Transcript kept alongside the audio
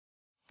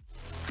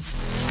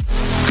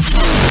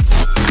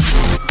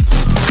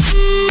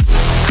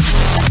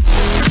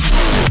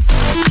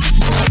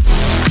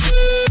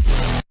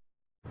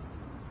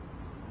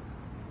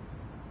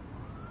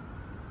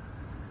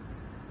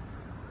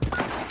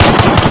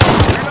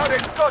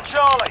got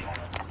Charlie.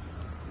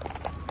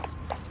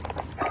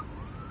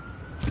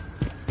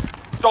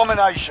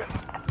 Domination.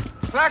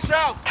 Flash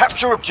out!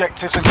 Capture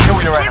objectives and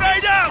kill your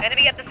enemies.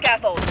 Enemy at the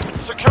scaffold.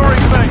 Securing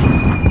B.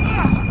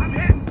 I'm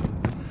hit!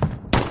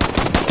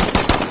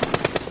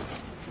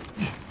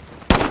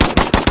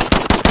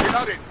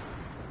 Reloading.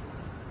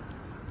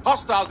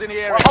 Hostiles in the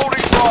area. We're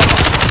holding Bravo.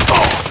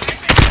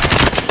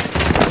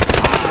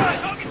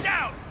 Target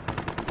down!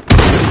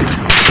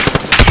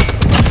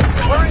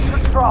 We're in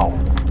control.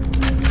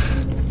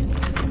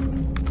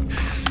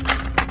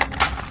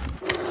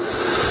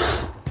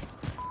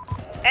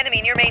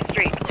 Enemy near Main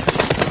Street.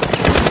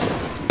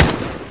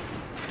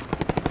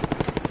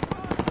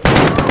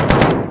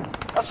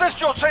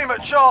 Assist your team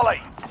at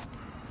Charlie.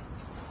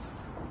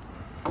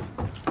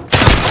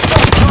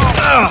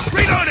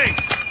 Reloading!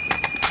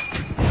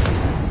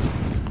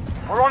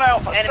 We're on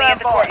Alpha. Enemy Stand at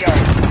the by. courtyard.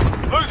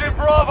 Losing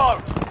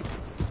Bravo.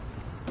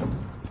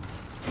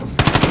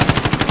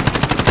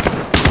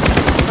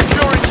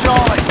 Securing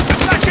Charlie.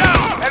 Flash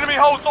out! Enemy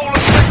holds all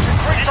objectives.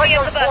 Enemy Retake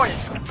at those the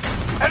points.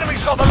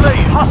 Enemy's got the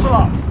lead. Hustle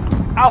up.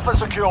 Alpha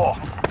secure.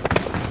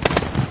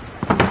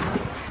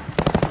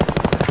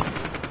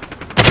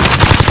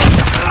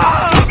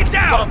 Target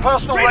down! Got a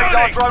personal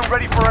radar drone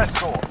ready for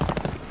escort.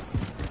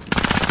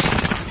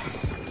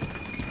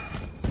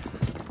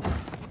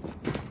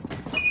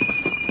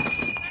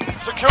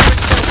 Securing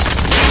C.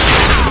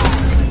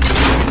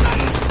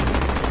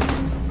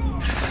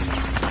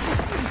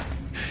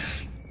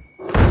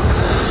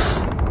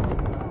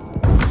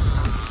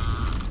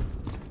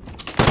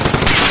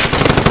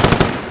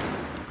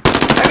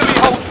 Enemy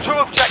holds 2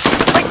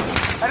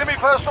 objectives. Enemy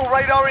personal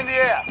radar in the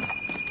air.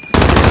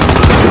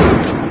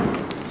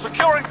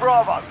 Securing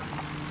Bravo.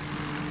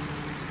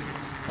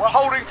 We're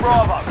holding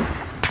Bravo.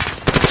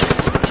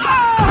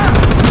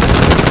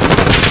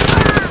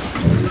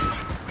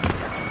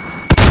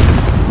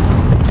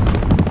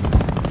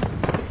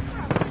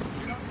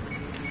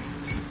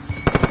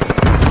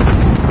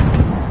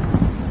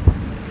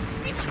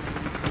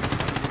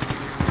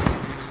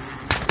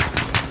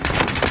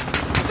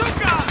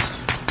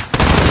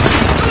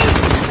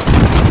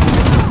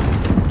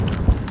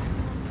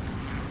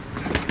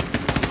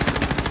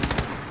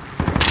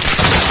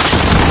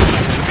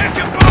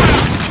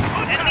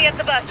 Enemy at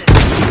the buses.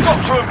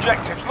 Got 2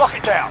 objectives. Lock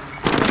it down.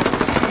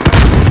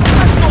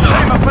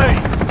 Team of B.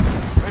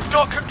 We've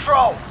got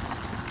control.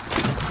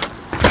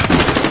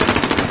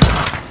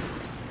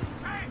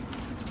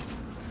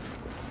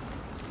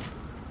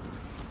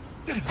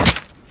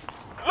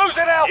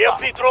 Losing Alpha.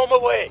 Help me throw him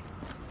away.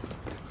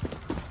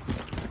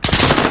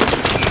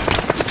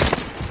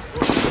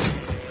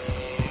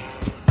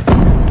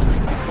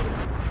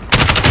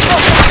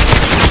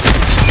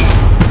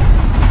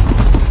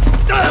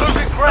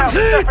 Losing ground.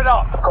 Step it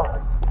up.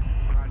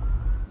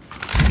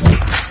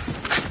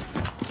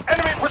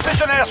 Enemy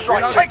precision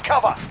airstrike. Take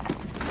cover.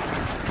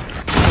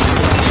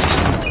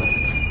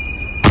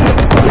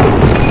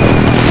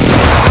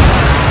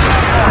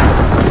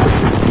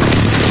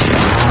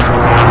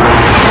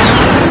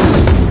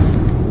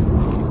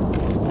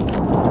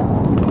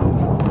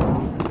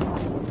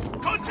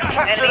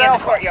 Captured Enemy in the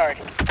Alpha. courtyard.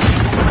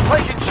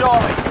 Taking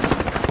Charlie.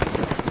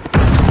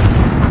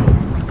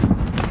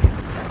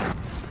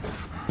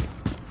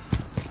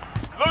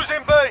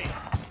 Losing B.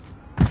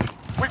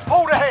 We've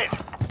pulled ahead.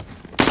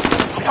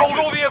 We hold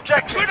all the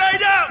objectives.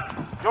 Grenade out!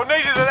 You're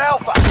needed at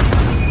Alpha.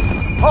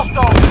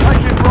 Hostiles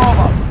taking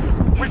Bravo.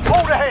 We've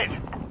pulled ahead.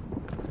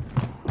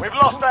 We've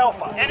lost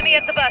Alpha. Enemy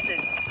at the buses.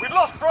 We've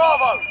lost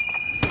Bravo.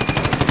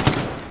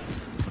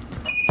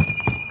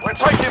 We're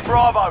taking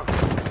Bravo.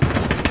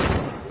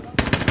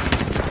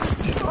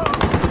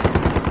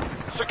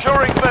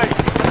 Securing B.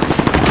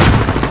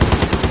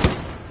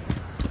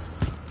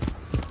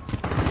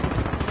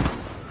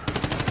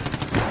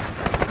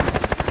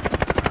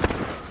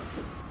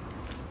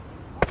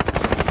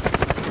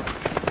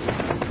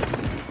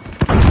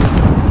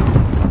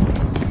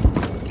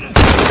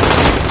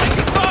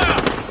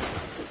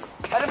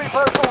 Enemy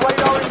personal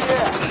radar in the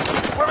air.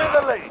 We're in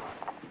the lead.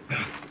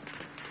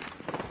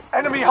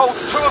 Enemy holds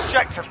 2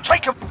 objectives.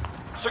 Take them.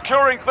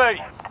 Securing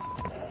B.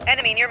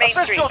 Enemy near Main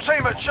Assist Street. your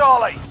team at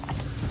Charlie.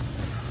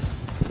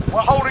 We're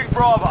holding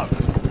Bravo.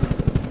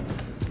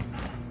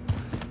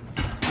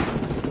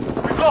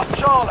 We've lost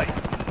Charlie.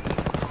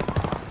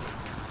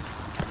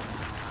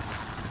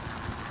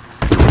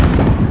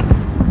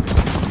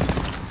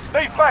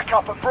 Need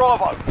backup at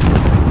Bravo.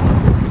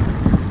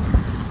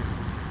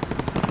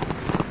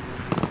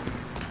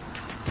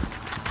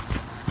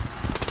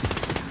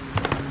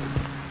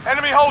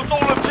 Enemy holds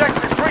all objectives.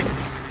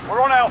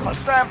 We're on Alpha.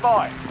 Stand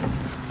by.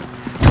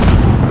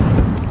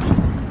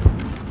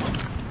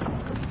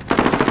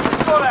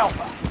 Got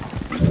Alpha.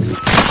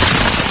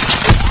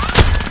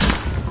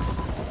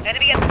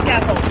 Enemy at the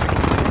scaffold.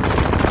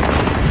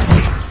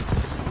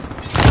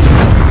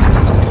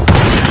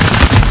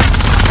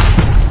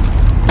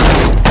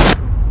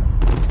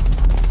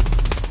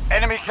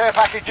 Enemy care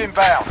package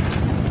inbound.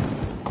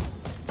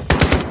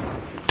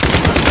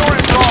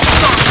 Securing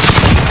Bravo.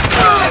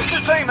 That's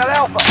your team at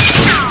Alpha.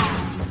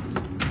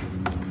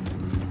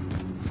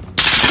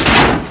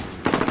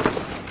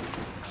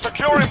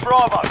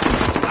 Bravo.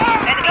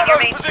 Enemy Get near those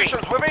Main Street.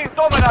 positions, we're being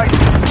dominated.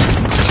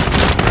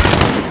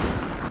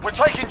 We're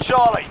taking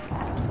Charlie.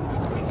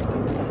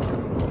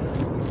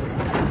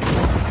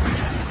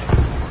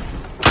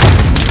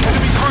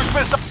 Enemy cruise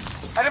missile.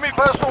 Enemy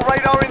personal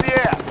radar in the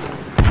air.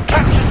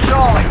 Captured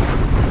Charlie.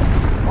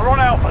 We're on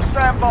Alpha,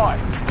 stand by.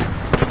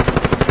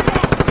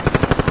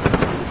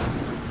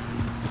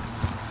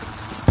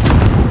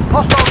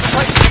 Hostiles are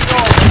taking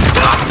Charlie.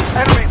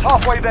 Enemies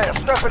halfway there,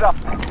 step it up.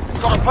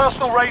 Got a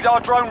personal radar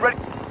drone ready.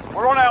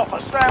 We're on Alpha,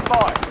 stand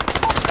by.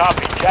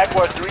 Copy.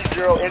 Jaguar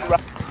 3-0 en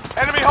route.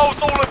 Enemy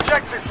holds all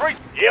objectives. Reach.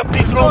 Yep,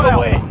 he's on the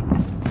way.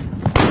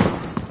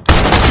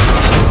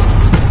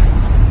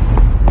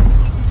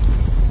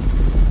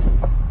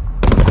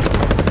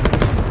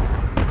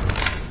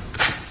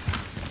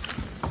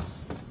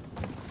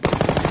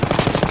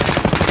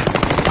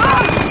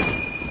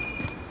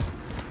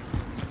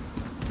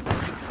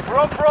 We're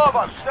on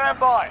Bravo, stand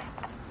by.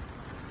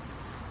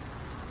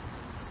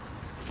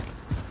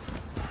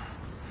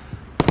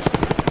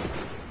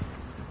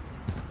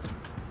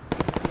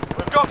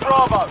 We've got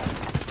Bravo.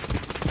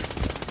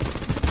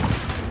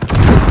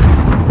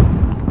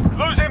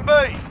 Losing B.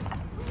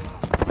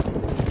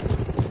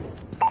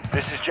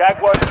 This is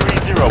Jaguar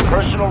 3-0.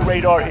 Personal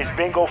radar is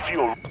bingo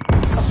fuel.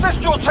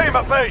 Assist your team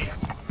at B.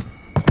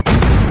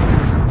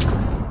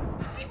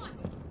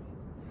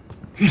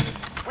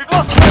 We've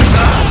lost B.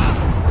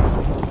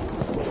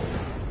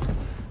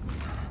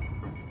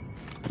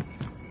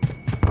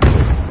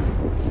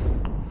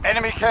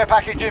 Enemy care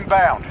package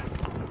inbound.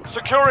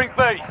 Securing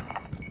B.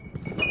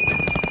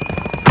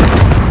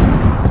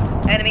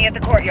 Enemy at the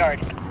courtyard.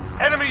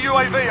 Enemy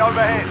UAV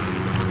overhead.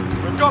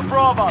 We've got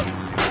Bravo.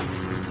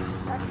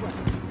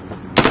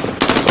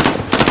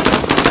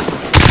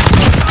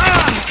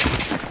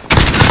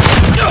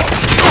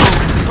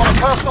 Got a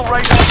personal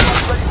radar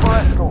ready for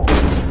escort.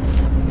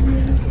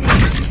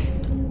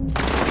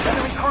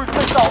 Enemy cruise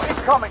missile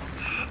incoming.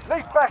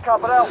 Need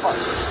backup at Alpha.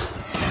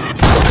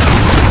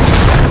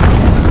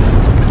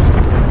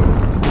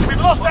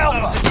 We've lost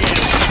Alpha.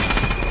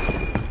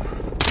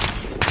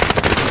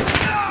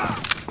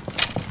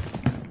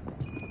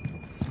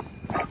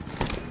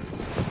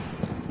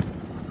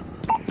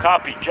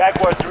 Copy.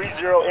 Jaguar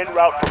 3-0 en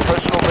route for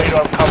personal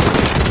radar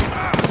coverage.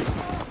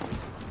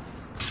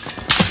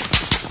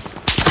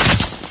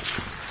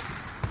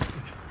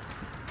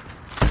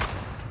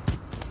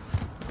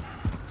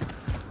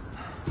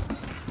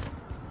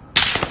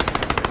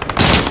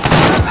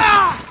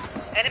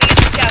 Enemy at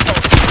the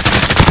scaffold.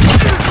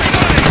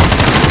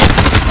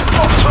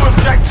 Got two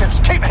objectives.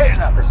 Keep hitting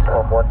them.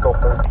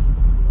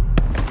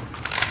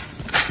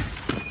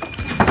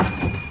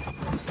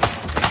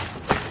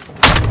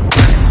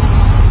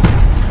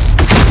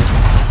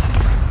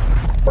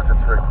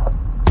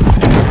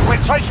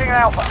 We're taking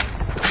Alpha.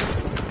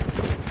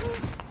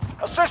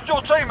 Assist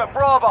your team at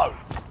Bravo.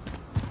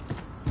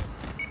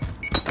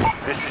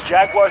 This is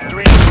Jaguar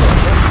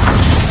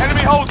 3-0.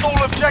 Enemy holds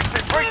all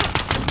objectives.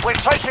 We're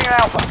taking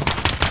Alpha.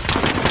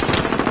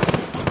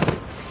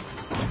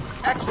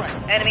 X-ray.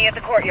 Enemy at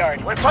the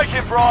courtyard. We're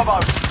taking Bravo.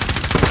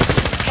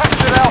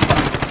 Captured Alpha.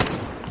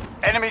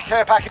 Enemy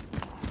care package.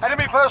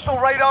 Enemy personal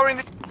radar in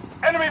the...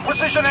 Enemy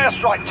precision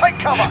airstrike. Take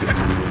cover.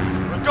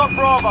 We've got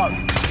Bravo.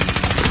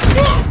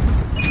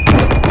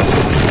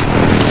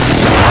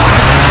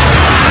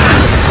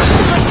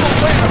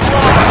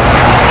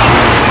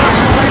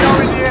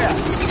 Radar in the air.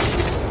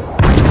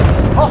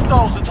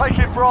 Hostiles are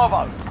taking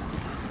Bravo.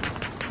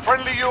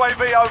 Friendly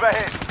UAV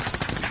overhead.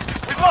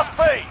 We've lost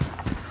B.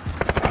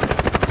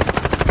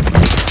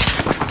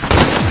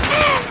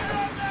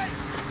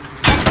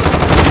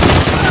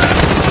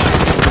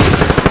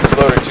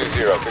 Loader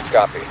 2-0, good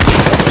copy.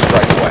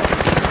 Strike away.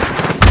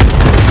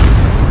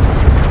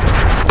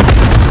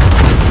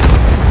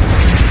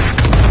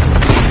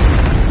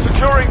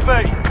 Securing B.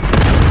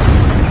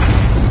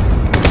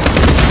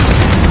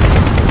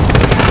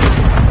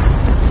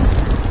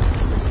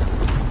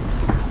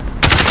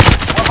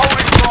 We're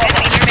holding Bravo.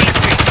 Enemy near Main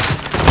Street.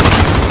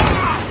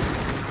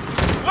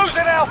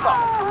 Losing Alpha.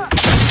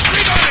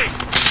 Reloading!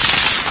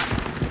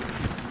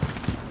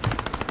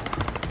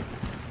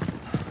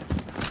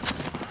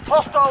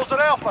 Hostiles at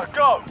Alpha,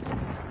 go.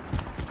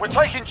 We're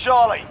taking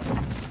Charlie.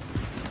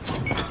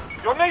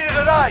 You're needed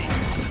at A.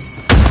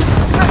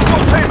 Assist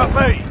your team at B.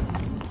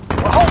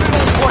 We're holding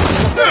all points.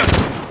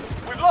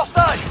 We've lost A.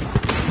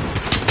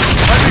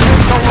 Maybe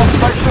control on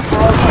station for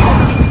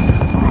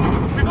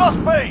overhead. We've lost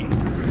B.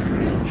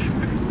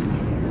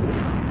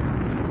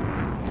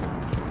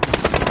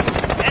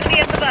 Enemy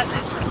at the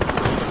buses.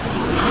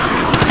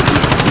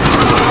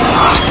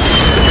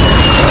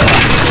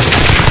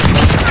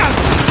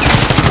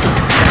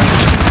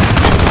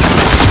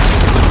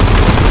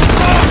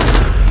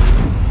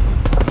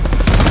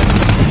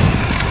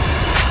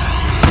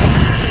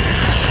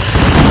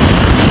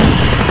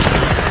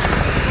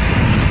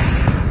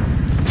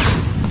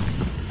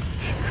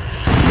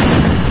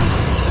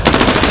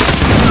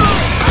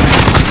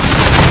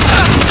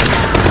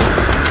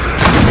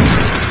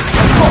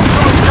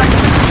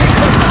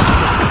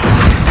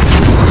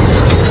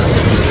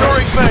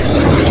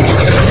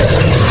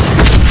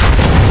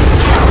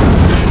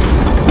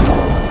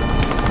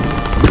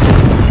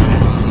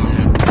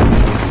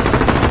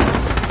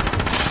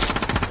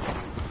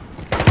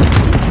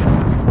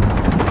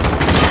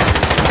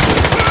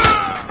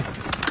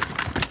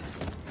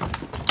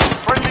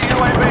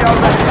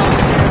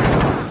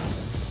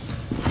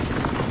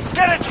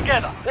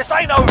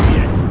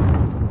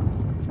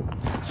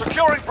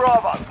 Securing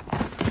Bravo.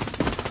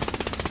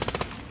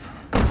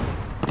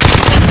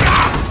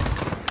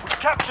 We've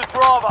captured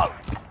Bravo.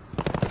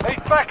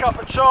 Need backup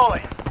at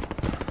Charlie.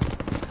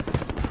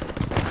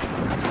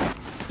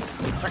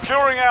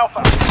 Securing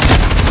Alpha.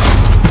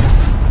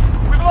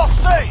 We've lost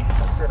C.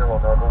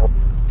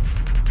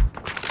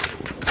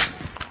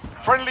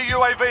 Friendly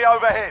UAV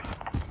overhead.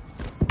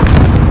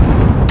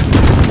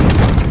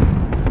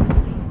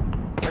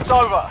 It's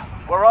over.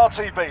 We're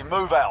RTB.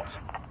 Move out.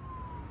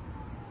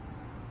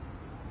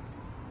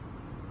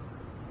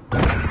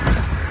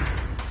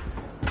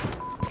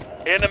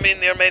 Enemy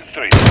near Main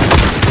Street.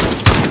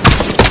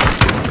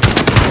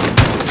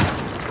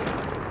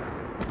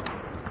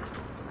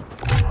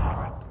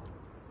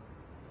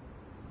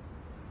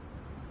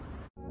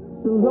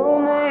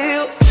 Lonely